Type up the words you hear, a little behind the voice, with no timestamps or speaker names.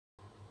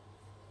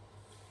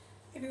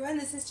Everyone,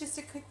 this is just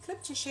a quick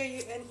clip to show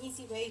you an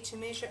easy way to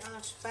measure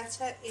out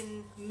butter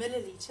in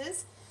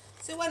milliliters.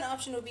 So one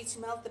option would be to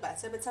melt the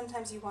butter, but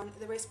sometimes you want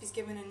the recipes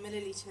given in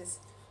milliliters,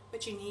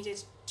 but you need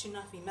it to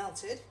not be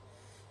melted.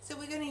 So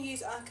we're going to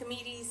use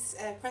Archimedes'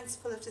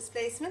 principle of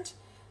displacement.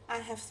 I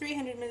have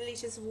 300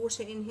 milliliters of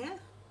water in here.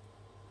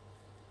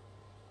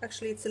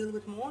 Actually, it's a little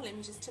bit more. Let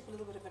me just tip a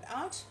little bit of it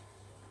out.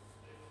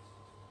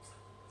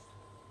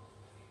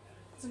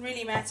 Doesn't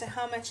really matter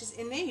how much is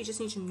in there, you just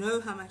need to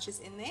know how much is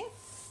in there.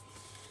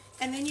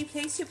 And then you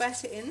place your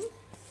butter in,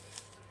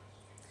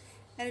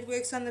 and it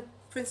works on the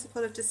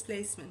principle of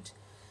displacement.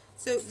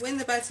 So when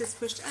the butter is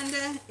pushed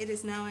under, it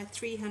is now at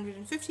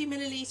 350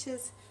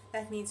 milliliters.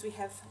 That means we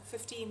have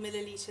 50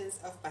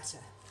 milliliters of butter.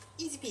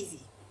 Easy peasy.